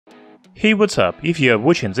Hey, what's up? If you are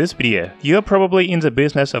watching this video, you are probably in the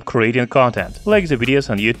business of creating content, like the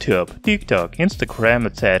videos on YouTube, TikTok, Instagram,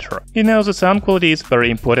 etc. You know the sound quality is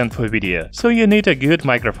very important for video, so you need a good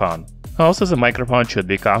microphone. Also, the microphone should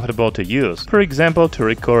be comfortable to use, for example, to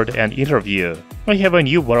record an interview. I have a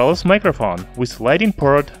new wireless microphone with lightning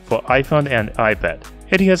port for iPhone and iPad.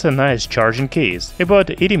 It has a nice charging case, about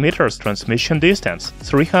 80 meters transmission distance,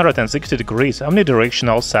 360 degrees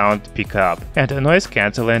omnidirectional sound pickup, and a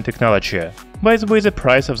noise-canceling technology. By the way, the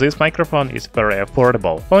price of this microphone is very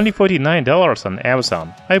affordable, only $49 on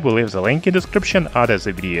Amazon. I will leave the link in description under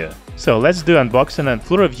the video. So let's do unboxing and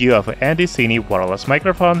full review of ANDYCINE wireless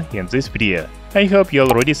microphone in this video. I hope you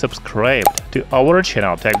already subscribed to our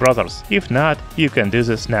channel Tech Brothers. If not, you can do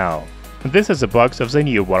this now. This is the box of the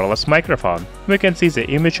new wireless microphone. We can see the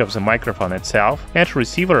image of the microphone itself and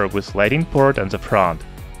receiver with lightning port on the front.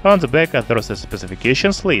 On the back there is a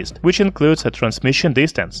specifications list, which includes a transmission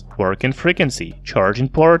distance, working frequency, charging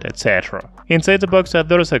port, etc. Inside the box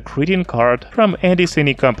there is a greeting card from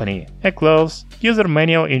ANDYCINE company, a clothes, user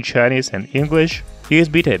manual in Chinese and English,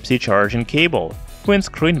 USB Type-C charging cable,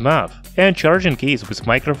 windscreen muff, and charging case with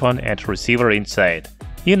microphone and receiver inside.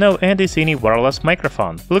 You know, ANDYCINE wireless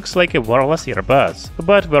microphone looks like a wireless earbuds,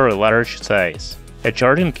 but very large size. A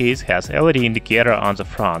charging case has LED indicator on the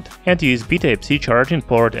front and USB Type-C charging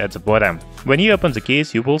port at the bottom. When you open the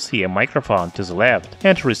case, you will see a microphone to the left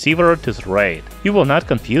and receiver to the right. You will not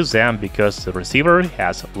confuse them because the receiver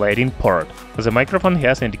has lightning port. The microphone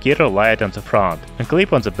has indicator light on the front, a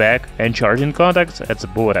clip on the back, and charging contacts at the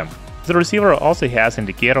bottom. The receiver also has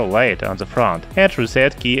indicator light on the front and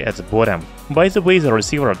reset key at the bottom. By the way, the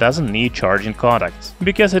receiver doesn't need charging contacts,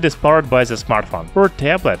 because it is powered by the smartphone or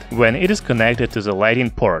tablet when it is connected to the lightning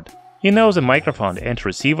port. You know, the microphone and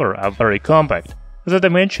receiver are very compact. The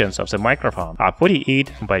dimensions of the microphone are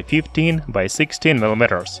 48 by 15 by 16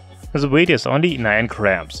 mm. The weight is only 9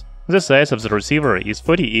 grams. The size of the receiver is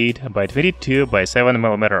 48 by 22 by 7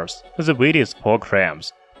 mm. The weight is 4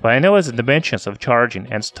 grams. Finally, the dimensions of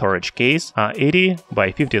charging and storage case are 80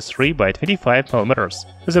 by 53 by 25 mm.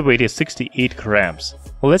 The weight is 68 grams.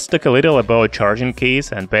 Let's talk a little about charging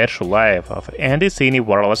case and battery life of ANDYCINE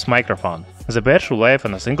wireless microphone. The battery life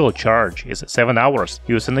on a single charge is 7 hours.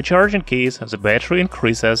 Using the charging case, the battery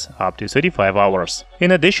increases up to 35 hours. In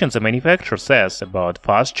addition, the manufacturer says about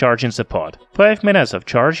fast charging support. 5 minutes of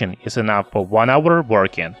charging is enough for 1 hour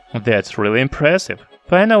working. That's really impressive.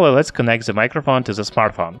 Finally, let's connect the microphone to the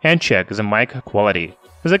smartphone and check the mic quality.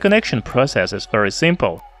 The connection process is very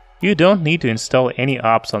simple. You don't need to install any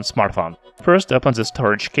apps on smartphone. First, open the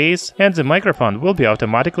storage case and the microphone will be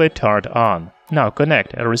automatically turned on. Now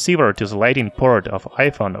connect a receiver to the lightning port of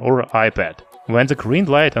iPhone or iPad. When the green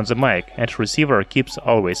light on the mic and receiver keeps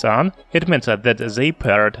always on, it means that they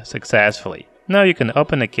paired successfully. Now you can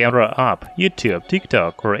open a camera app, YouTube,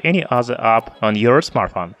 TikTok, or any other app on your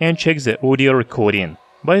smartphone and check the audio recording.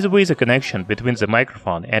 By the way, the connection between the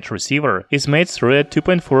microphone and receiver is made through a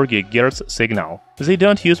 2.4 GHz signal. They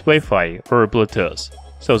don't use Wi-Fi or Bluetooth.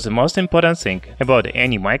 So the most important thing about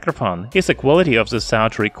any microphone is the quality of the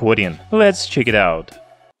sound recording. Let's check it out.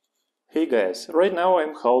 Hey guys, right now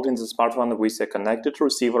I'm holding the smartphone with a connected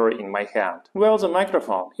receiver in my hand, while the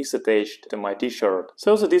microphone is attached to my t-shirt,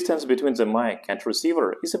 so the distance between the mic and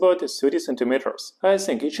receiver is about 30 centimeters. I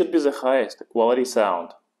think it should be the highest quality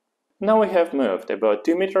sound. Now I have moved about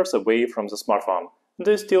 2 meters away from the smartphone.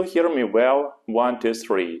 Do you still hear me well? 1, 2,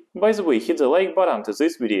 3. By the way, hit the like button to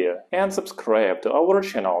this video and subscribe to our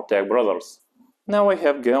channel Tech Brothers. Now I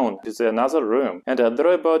have gone to another room and there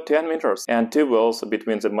are about 10 meters and 2 walls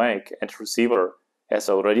between the mic and receiver. As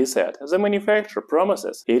already said, the manufacturer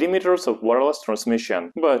promises 80 meters of wireless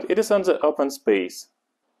transmission, but it is on the open space.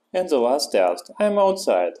 And the last test, I'm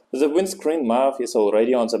outside. The windscreen muff is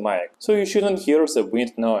already on the mic, so you shouldn't hear the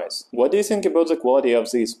wind noise. What do you think about the quality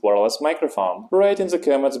of this wireless microphone? Write in the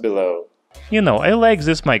comments below. You know, I like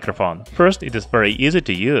this microphone. First, it is very easy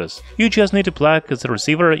to use. You just need to plug the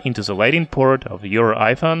receiver into the lightning port of your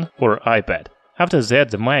iPhone or iPad. After that,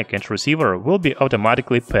 the mic and receiver will be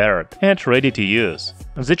automatically paired and ready to use.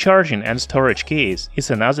 The charging and storage case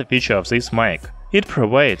is another feature of this mic. It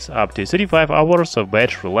provides up to 35 hours of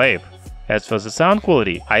battery life. As for the sound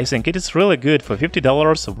quality, I think it is really good for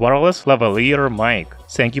 $50 wireless lavalier mic.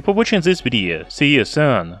 Thank you for watching this video. See you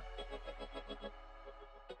soon!